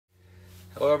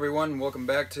Hello everyone, welcome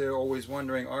back to Always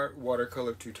Wondering Art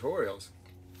Watercolor Tutorials.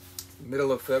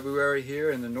 Middle of February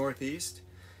here in the Northeast,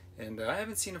 and I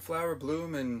haven't seen a flower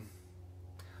bloom in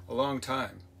a long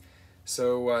time.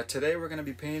 So today we're going to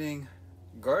be painting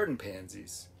garden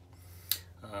pansies.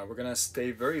 We're going to stay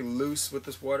very loose with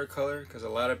this watercolor because a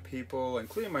lot of people,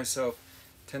 including myself,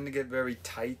 tend to get very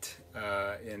tight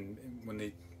when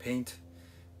they paint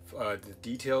the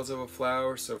details of a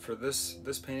flower. So for this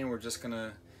painting, we're just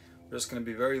gonna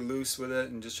be very loose with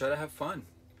it and just try to have fun.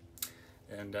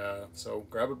 And so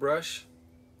grab a brush,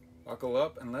 buckle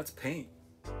up, and let's paint.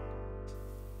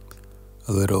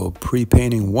 A little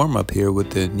pre-painting warm-up here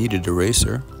with the kneaded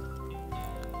eraser.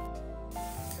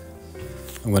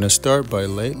 I'm going to start by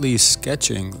lightly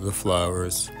sketching the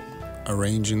flowers,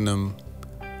 arranging them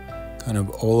kind of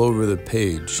all over the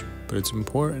page, but it's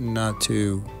important not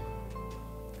to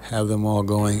have them all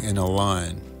going in a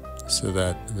line so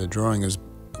that the drawing is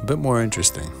a bit more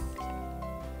interesting.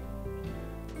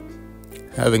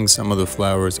 Having some of the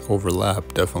flowers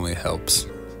overlap definitely helps.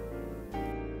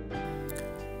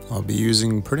 I'll be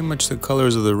using pretty much the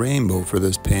colors of the rainbow for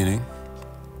this painting,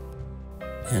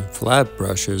 and flat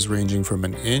brushes ranging from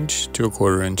 1 inch to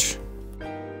 1/4 inch.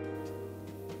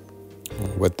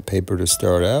 I'll wet the paper to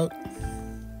start out,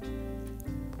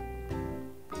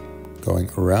 going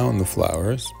around the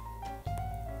flowers.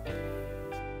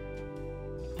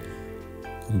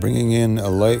 I'm bringing in a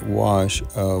light wash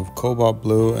of cobalt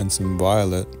blue and some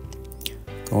violet,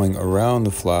 going around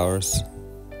the flowers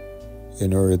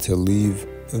in order to leave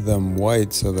them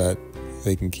white so that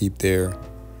they can keep their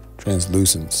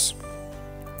translucence.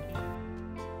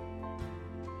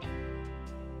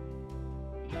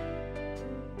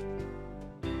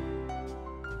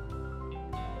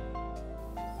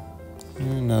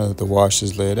 And now that the wash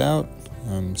is laid out,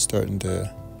 I'm starting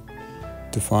to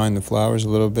define the flowers a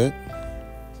little bit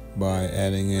by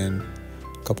adding in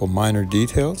a couple minor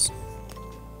details.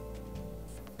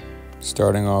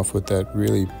 Starting off with that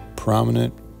really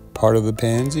prominent part of the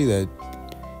pansy, that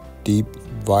deep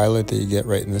violet that you get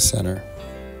right in the center.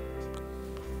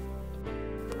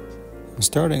 I'm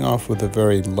starting off with a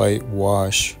very light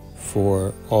wash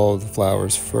for all of the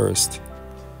flowers first.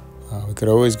 We could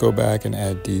always go back and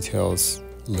add details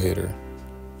later.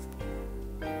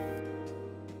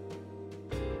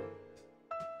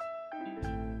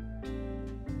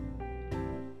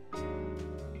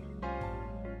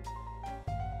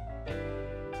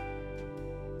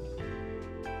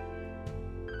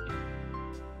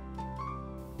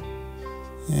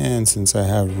 And since I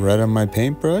have red on my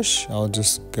paintbrush, I'll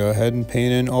just go ahead and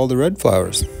paint in all the red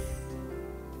flowers.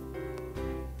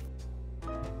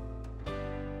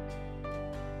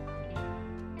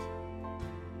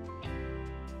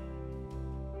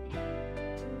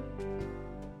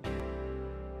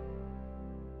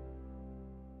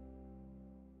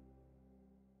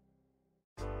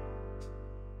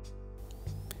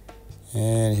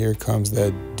 And here comes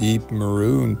that deep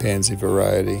maroon pansy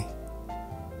variety.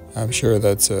 I'm sure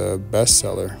that's a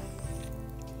bestseller.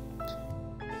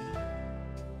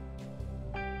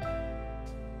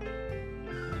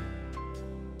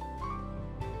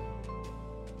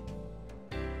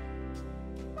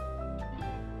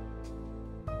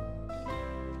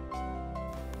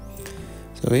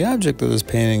 So the object of this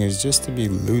painting is just to be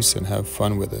loose and have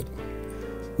fun with it.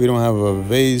 We don't have a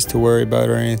vase to worry about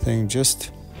or anything,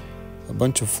 just a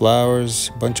bunch of flowers,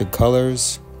 a bunch of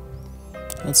colors.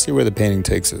 Let's see where the painting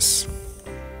takes us.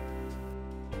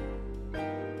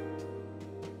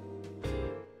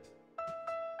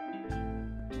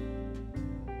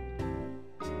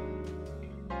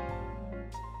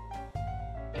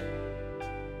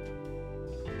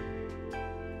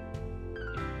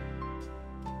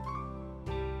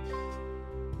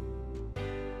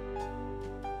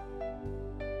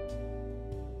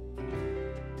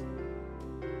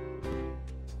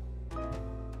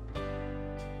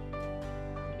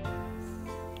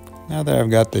 Now that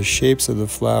I've got the shapes of the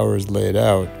flowers laid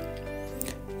out,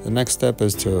 the next step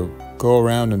is to go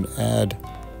around and add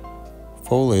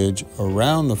foliage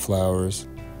around the flowers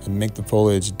and make the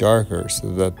foliage darker so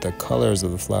that the colors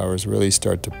of the flowers really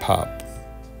start to pop.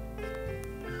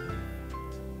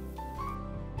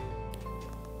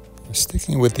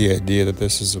 Sticking with the idea that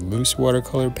this is a loose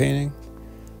watercolor painting,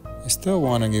 I still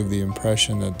want to give the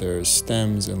impression that there's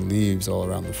stems and leaves all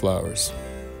around the flowers.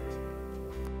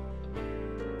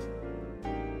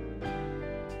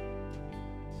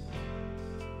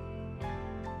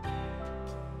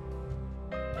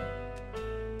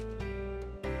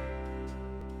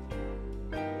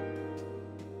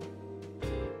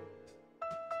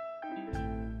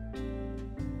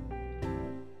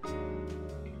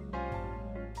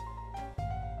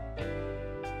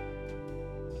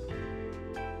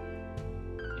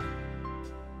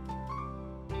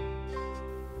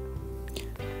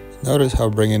 Notice how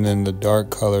bringing in the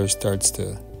dark color starts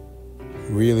to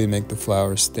really make the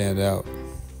flowers stand out.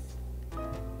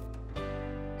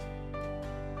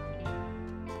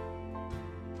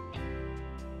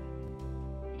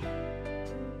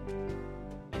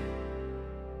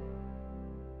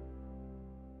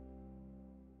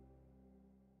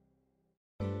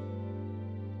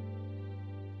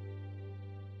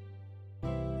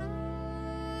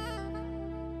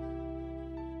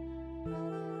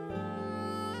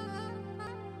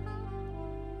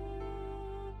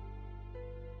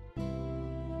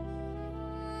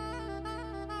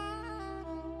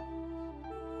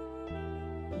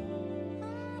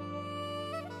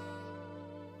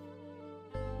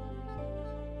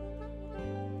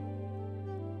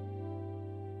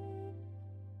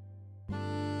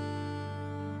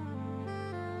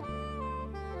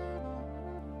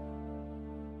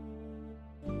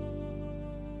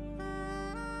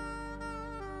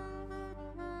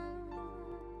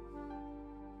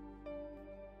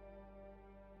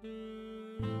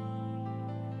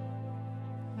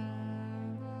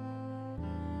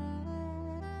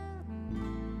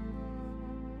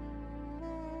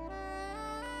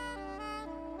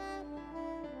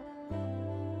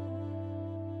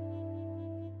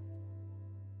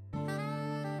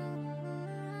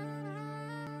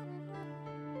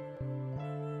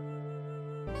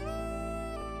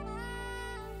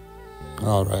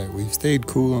 Alright, we've stayed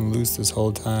cool and loose this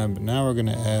whole time, but now we're going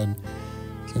to add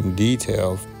some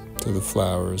detail to the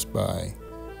flowers by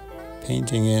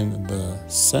painting in the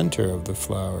center of the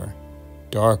flower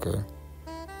darker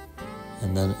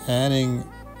and then adding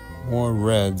more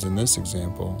reds in this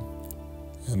example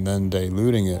and then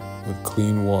diluting it with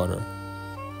clean water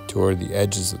toward the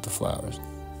edges of the flowers.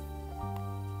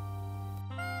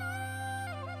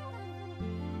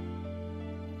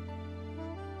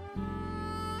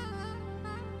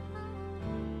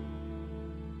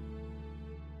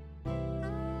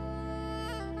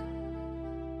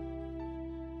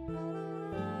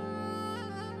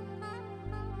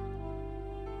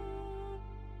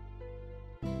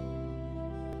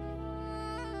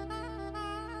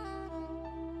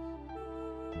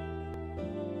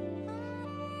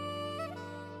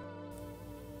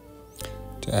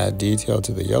 To add detail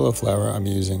to the yellow flower, I'm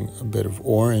using a bit of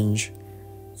orange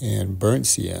and burnt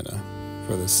sienna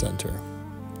for the center.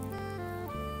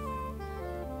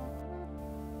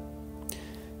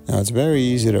 Now it's very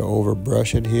easy to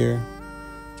overbrush it here,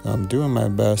 so I'm doing my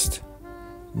best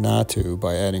not to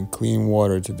by adding clean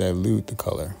water to dilute the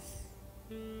color.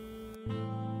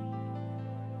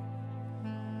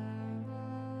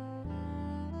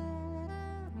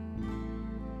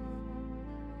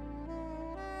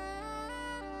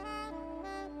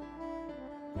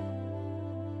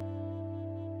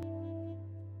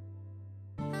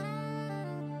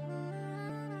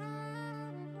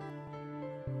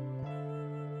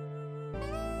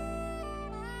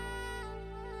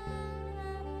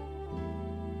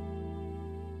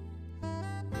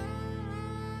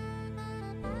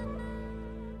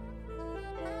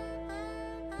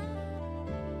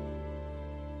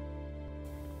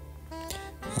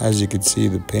 As you can see,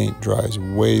 the paint dries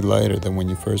way lighter than when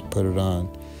you first put it on.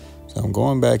 So I'm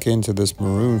going back into this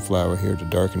maroon flower here to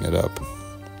darken it up.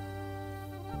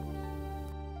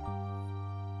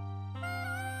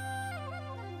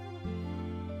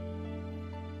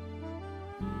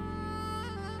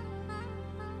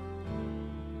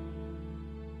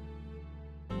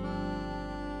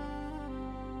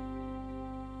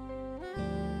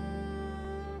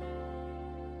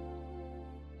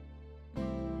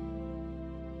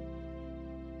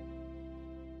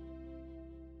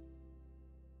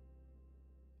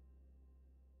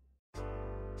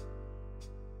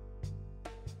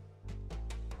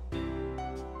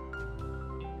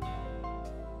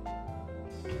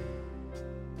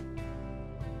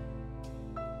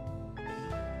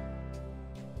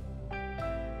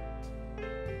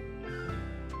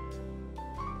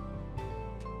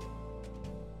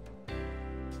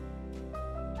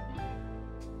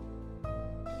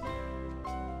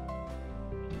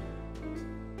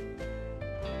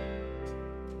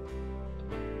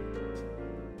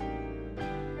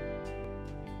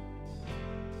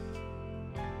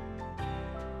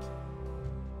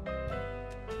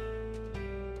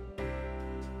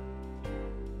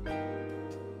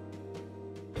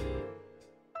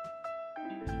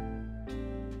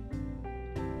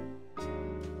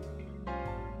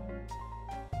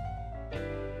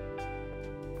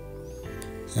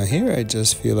 Now here I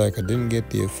just feel like I didn't get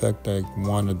the effect I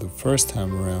wanted the first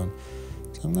time around,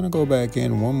 so I'm going to go back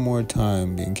in one more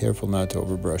time, being careful not to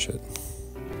overbrush it.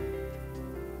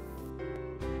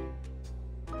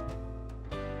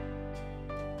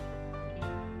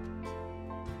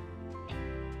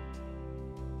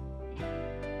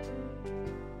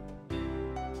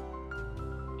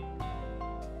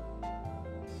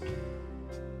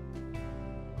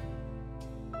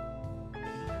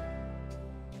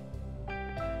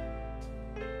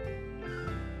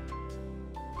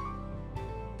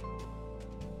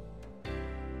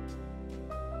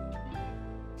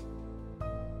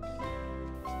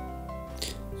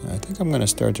 think I'm going to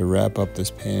start to wrap up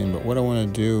this painting, but what I want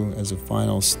to do as a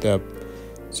final step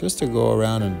is just to go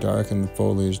around and darken the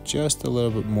foliage just a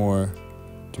little bit more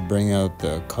to bring out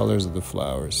the colors of the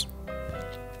flowers.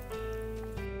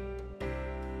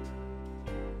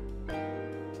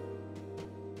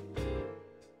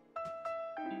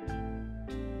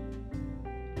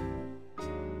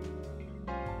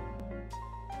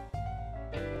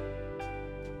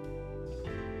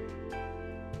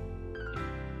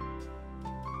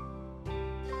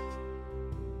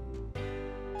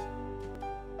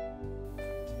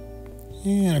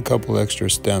 And a couple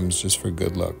extra stems just for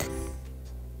good luck.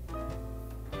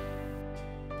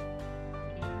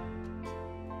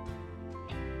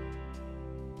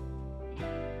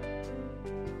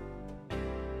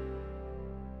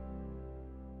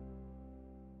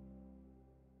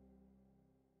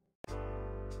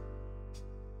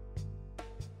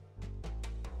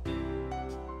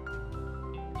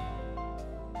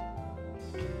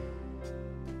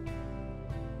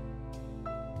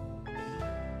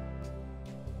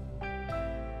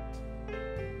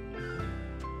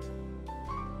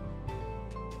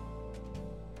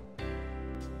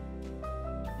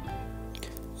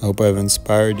 I hope I've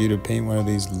inspired you to paint one of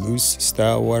these loose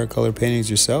style watercolor paintings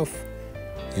yourself,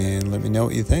 and let me know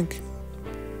what you think.